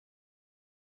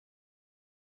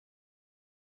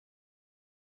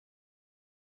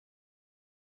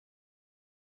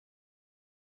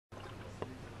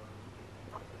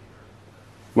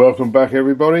Welcome back,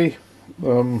 everybody.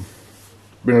 Been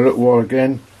a little while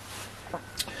again.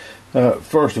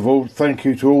 First of all, thank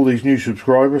you to all these new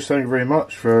subscribers. Thank you very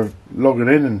much for logging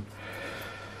in and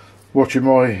watching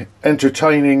my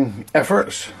entertaining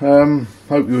efforts.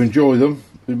 Hope you enjoy them.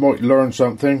 You might learn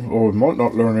something, or might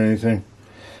not learn anything.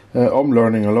 I'm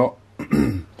learning a lot.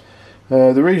 The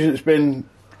reason it's been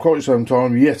quite some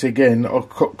time, yet again, I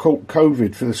caught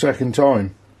COVID for the second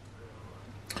time.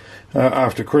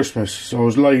 After Christmas, so I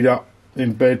was laid up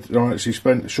in bed and I actually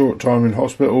spent a short time in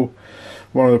hospital.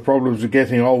 One of the problems of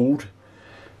getting old,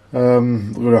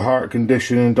 with a heart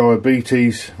condition and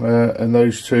diabetes, and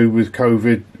those two with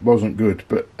COVID wasn't good.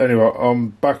 But anyway, I'm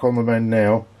back on the mend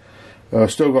now.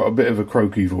 Still got a bit of a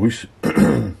croaky voice,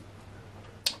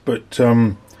 but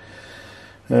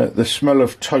the smell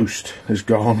of toast is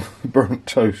gone. Burnt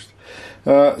toast.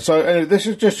 So anyway, this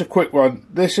is just a quick one.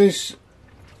 This is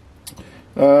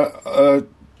a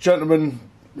gentleman,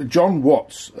 John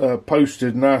Watts,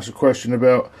 posted and asked a question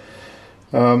about,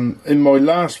 in my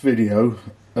last video,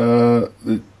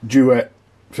 the Duet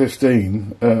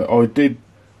 15, I did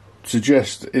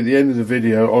suggest at the end of the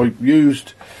video I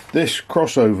used this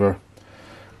crossover,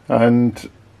 and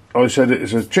I said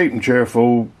it's a cheap and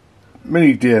cheerful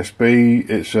mini DSP,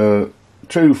 it's a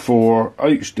 2.4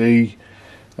 HD,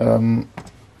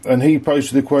 and he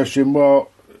posted the question, well,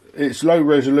 it's low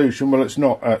resolution. Well, it's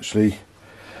not actually.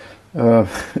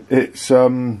 It's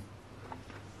in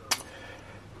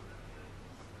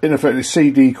effect it's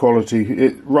CD quality.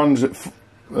 It runs at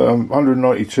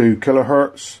 192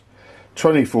 kilohertz,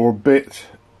 24-bit.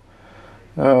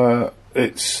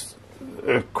 It's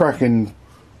a cracking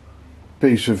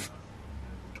piece of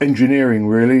engineering,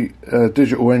 really,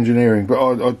 digital engineering.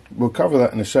 But we'll cover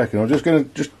that in a second. I'm just going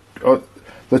to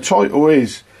the title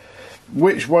is,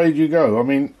 which way do you go? I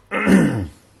mean,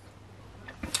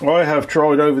 I have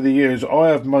tried over the years, I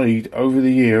have made over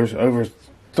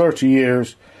 30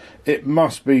 years, it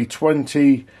must be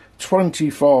 20,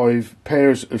 25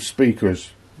 pairs of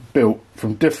speakers built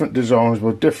from different designs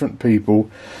by different people,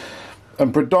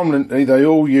 and predominantly they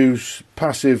all use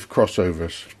passive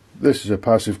crossovers. This is a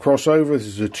passive crossover, this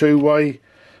is a two-way.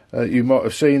 You might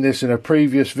have seen this in a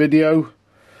previous video,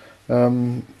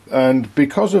 and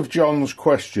because of John's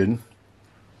question,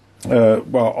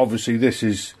 well, obviously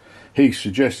he's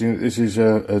suggesting that this is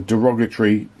a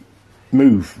derogatory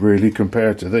move, really,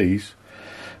 compared to these,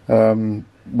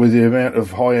 with the amount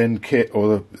of high-end kit,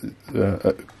 or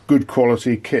the good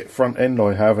quality kit front end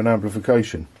I have, and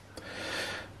amplification.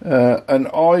 And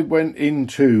I went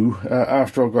into,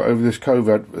 after I got over this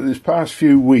COVID, this past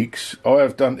few weeks, I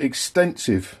have done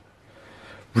extensive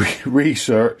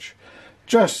research,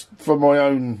 just for my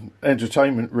own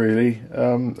entertainment, really,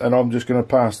 and I'm just going to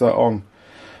pass that on.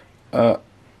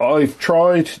 I've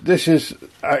tried. This is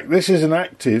an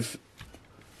active,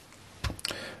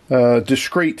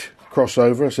 discrete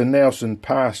crossover. It's a Nelson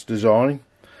Pass design,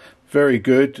 very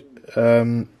good.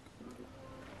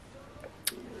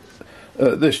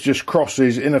 This just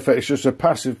crosses. In effect, it's just a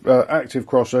passive, active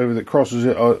crossover that crosses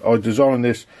it. I designed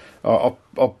this. I'll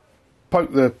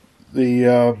poke the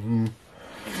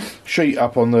sheet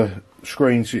up on the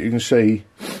screen so you can see,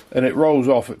 and it rolls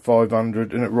off at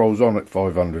 500 and it rolls on at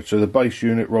 500. So the base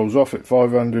unit rolls off at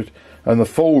 500, and the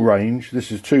full range,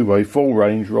 this is two-way, full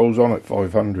range rolls on at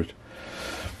 500.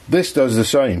 This does the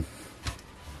same.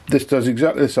 This does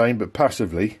exactly the same, but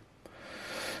passively.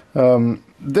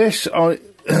 This,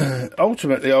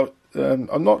 ultimately,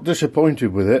 I'm not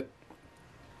disappointed with it,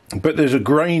 but there's a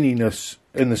graininess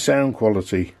in the sound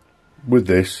quality with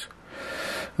this.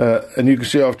 And you can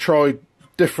see I've tried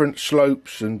different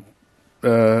slopes and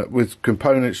with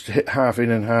components to hit half in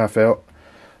and half out,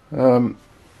 and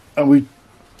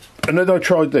then I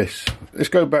tried this. Let's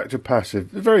go back to passive.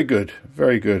 Very good,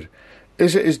 very good.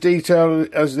 Is it as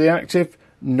detailed as the active?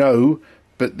 No,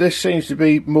 but this seems to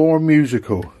be more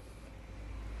musical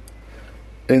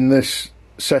in this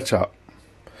setup.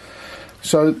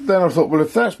 So then I thought, well,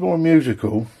 if that's more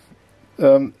musical,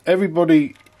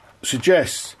 everybody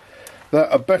suggests that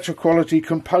a better quality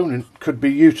component could be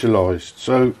utilised.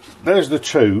 So there's the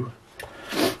two,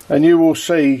 and you will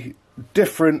see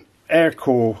different air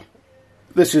core.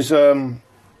 This is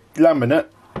laminate,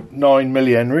 9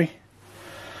 millihenry.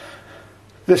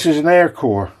 This is an air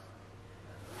core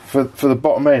for the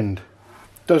bottom end.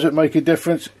 Does it make a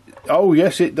difference? Oh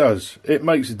yes, it does. It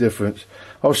makes a difference.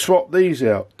 I'll swap these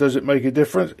out. Does it make a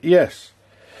difference? Yes.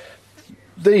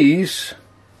 These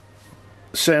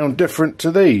sound different to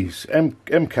these M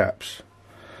caps.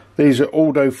 These are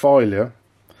Audiofilia,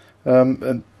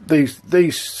 and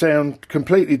these sound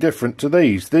completely different to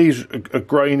these. These are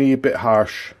grainy, a bit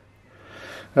harsh,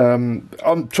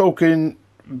 I'm talking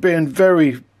being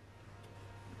very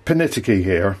panicky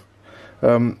here.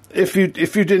 If you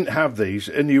didn't have these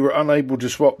and you were unable to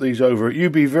swap these over,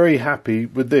 you'd be very happy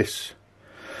with this.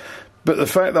 But the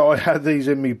fact that I had these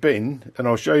in my bin, and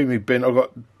I'll show you my bin, I've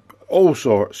got all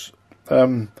sorts,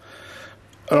 and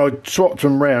I swapped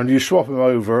them round. You swap them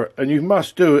over, and you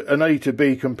must do an A to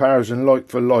B comparison, like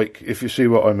for like, if you see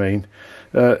what I mean.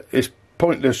 It's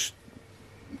pointless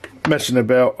messing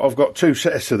about. I've got 2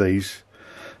 sets of these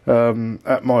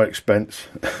at my expense,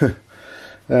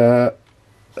 and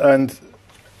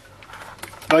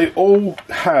they all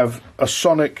have a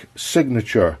sonic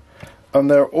signature,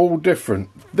 and they're all different.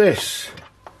 This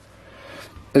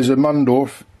is a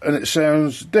Mundorf, and it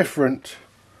sounds different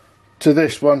to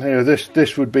this one here.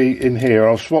 This would be in here.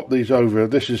 I'll swap these over.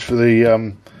 This is for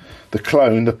the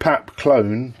clone, the PAP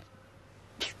clone.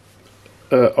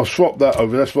 I'll swap that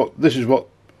over. This is what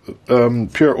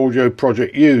Pure Audio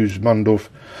Project use Mundorf.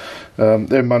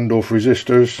 They're Mundorf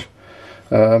resistors.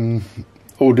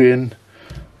 Audin.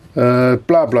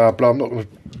 Blah blah blah. I'm not going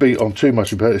to beat on too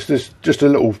much about it. It's just a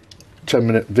little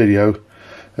 10-minute video,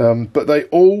 but they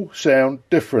all sound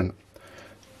different.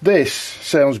 This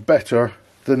sounds better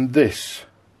than this.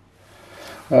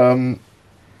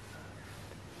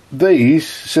 These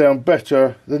sound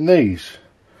better than these.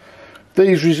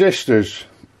 These resistors,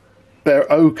 they're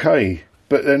okay,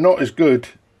 but they're not as good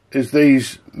as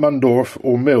these Mundorf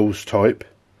or Mills type,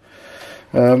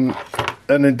 and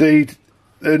indeed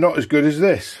they're not as good as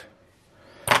this.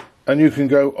 And you can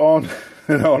go on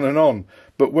and on and on,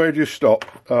 but where do you stop?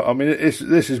 I mean, this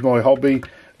is my hobby,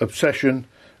 obsession.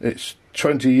 It's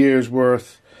 20 years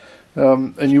worth,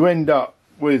 and you end up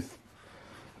with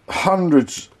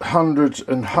hundreds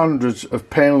and hundreds of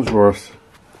pounds worth.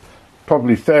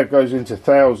 Probably goes into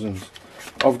thousands.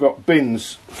 I've got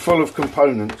bins full of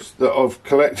components that I've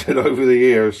collected over the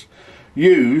years,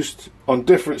 used on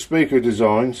different speaker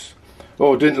designs.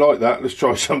 Oh, I didn't like that, let's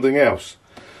try something else.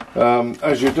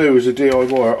 As you do as a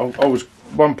DIYer. I was, at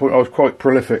one point I was quite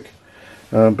prolific,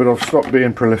 but I've stopped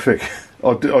being prolific.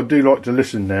 I do like to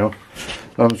listen now.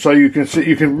 So you can see,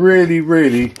 you can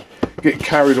really get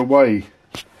carried away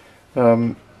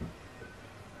and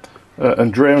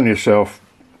drown yourself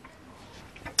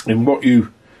in what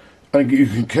you, and you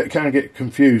can get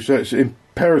confused. So it's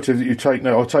imperative that you take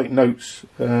notes. I take notes.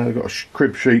 I've got a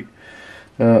crib sheet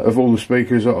of all the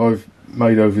speakers that I've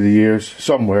made over the years.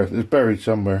 Somewhere, it's buried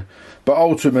somewhere. But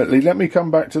ultimately, let me come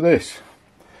back to this.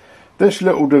 This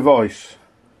little device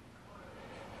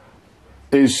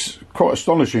is quite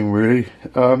astonishing, really.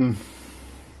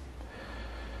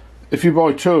 If you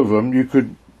buy 2 of them, you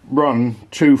could run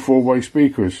 2 4-way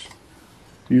speakers.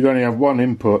 You'd only have 1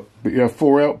 input, but you have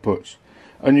 4 outputs,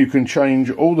 and you can change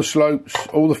all the slopes,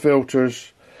 all the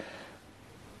filters.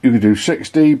 You can do 6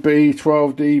 dB,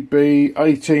 12 dB,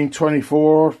 18,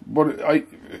 24,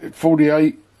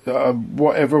 48,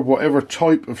 whatever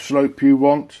type of slope you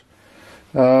want.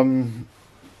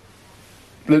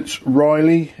 Let's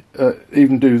Riley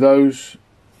even do those,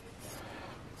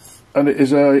 and it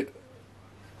is a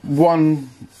one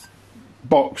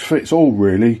box fits all,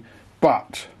 really.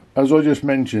 But as I just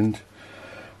mentioned,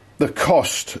 the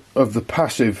cost of the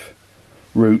passive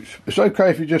route, it's okay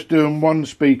if you're just doing 1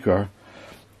 speaker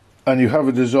and you have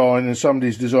a design and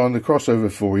somebody's designed the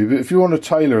crossover for you, but if you want to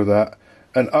tailor that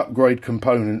and upgrade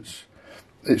components,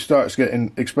 it starts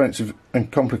getting expensive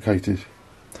and complicated.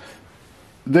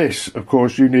 This, of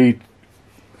course, you need,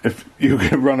 if you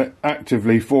can run it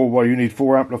actively 4-way, you need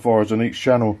 4 amplifiers on each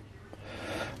channel.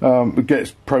 It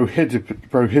gets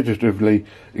prohibitively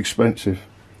expensive,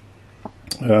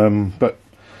 but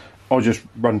I just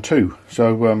run 2,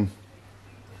 so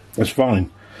that's fine.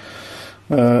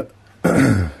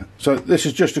 So this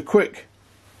is just a quick.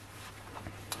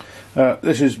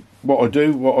 This is what I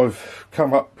do, what I've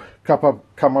come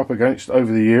up against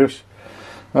over the years,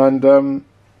 and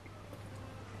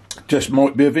just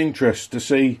might be of interest to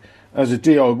see, as a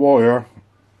DIYer,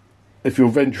 if you're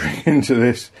venturing into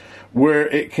this, where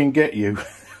it can get you.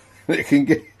 It can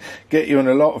get you in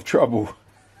a lot of trouble.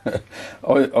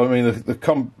 I mean,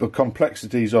 the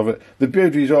complexities of it, the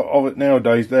beauties of it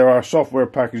nowadays. There are software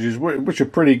packages which are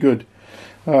pretty good.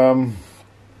 Will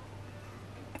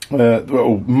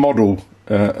model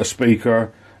a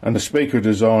speaker and a speaker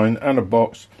design and a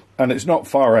box, and it's not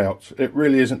far out. It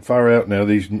really isn't far out now.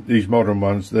 These modern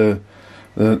ones, the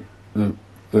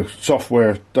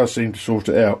software does seem to sort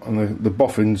it out, and the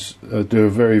boffins do a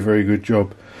very good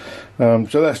job.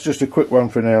 So that's just a quick one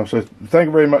for now. So thank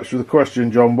you very much for the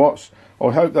question, John Watts.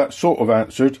 I hope that sort of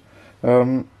answered.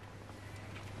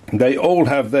 They all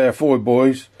have their four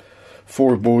boys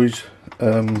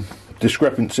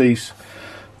discrepancies,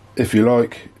 if you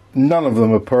like. None of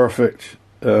them are perfect,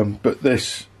 but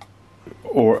this,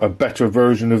 or a better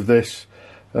version of this,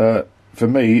 for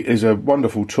me is a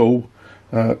wonderful tool,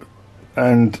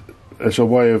 and it's a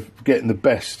way of getting the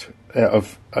best out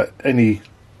of any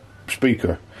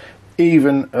speaker.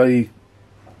 Even a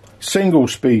single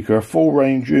speaker full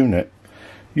range unit,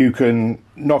 you can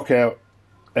knock out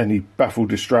any baffle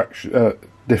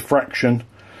diffraction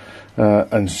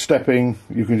and stepping.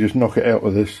 You can just knock it out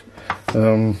with this,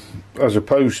 as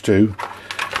opposed to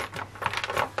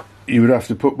you would have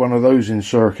to put one of those in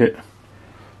circuit.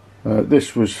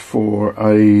 This was for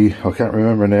I can't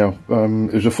remember now.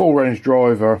 It was a full range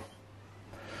driver.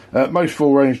 Most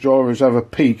full range drivers have a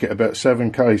peak at about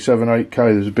 7k, 8k.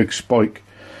 There's a big spike,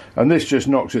 and this just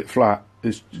knocks it flat.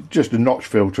 It's just a notch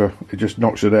filter. It just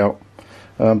knocks it out.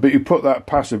 But you put that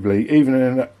passively, even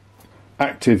in an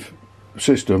active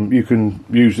system, you can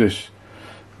use this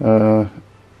to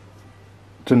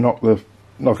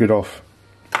knock it off,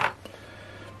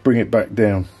 bring it back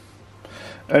down.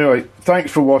 Anyway,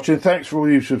 thanks for watching. Thanks for all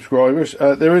you subscribers.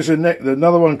 There is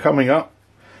another one coming up,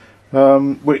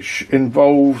 which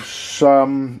involves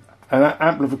an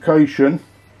amplification,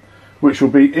 which will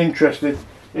be interesting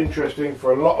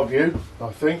for a lot of you, I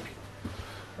think.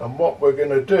 And what we're going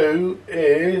to do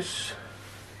is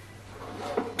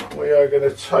we are going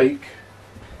to take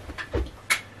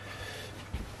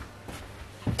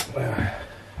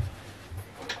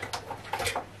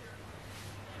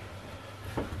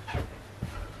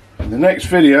in the next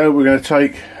video, we're going to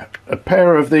take a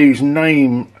pair of these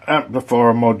name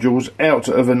amplifier modules out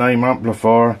of a name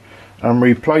amplifier and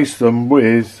replace them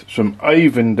with some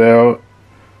Avondale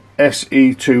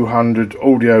SE200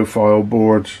 audiophile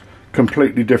boards,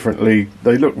 completely differently.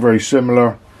 They look very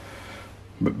similar,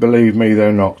 but believe me,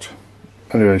 they're not.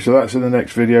 Anyway, so that's in the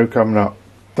next video coming up.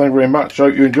 Thank you very much.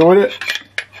 Hope you enjoyed it.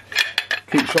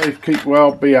 Keep safe, keep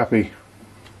well, be happy.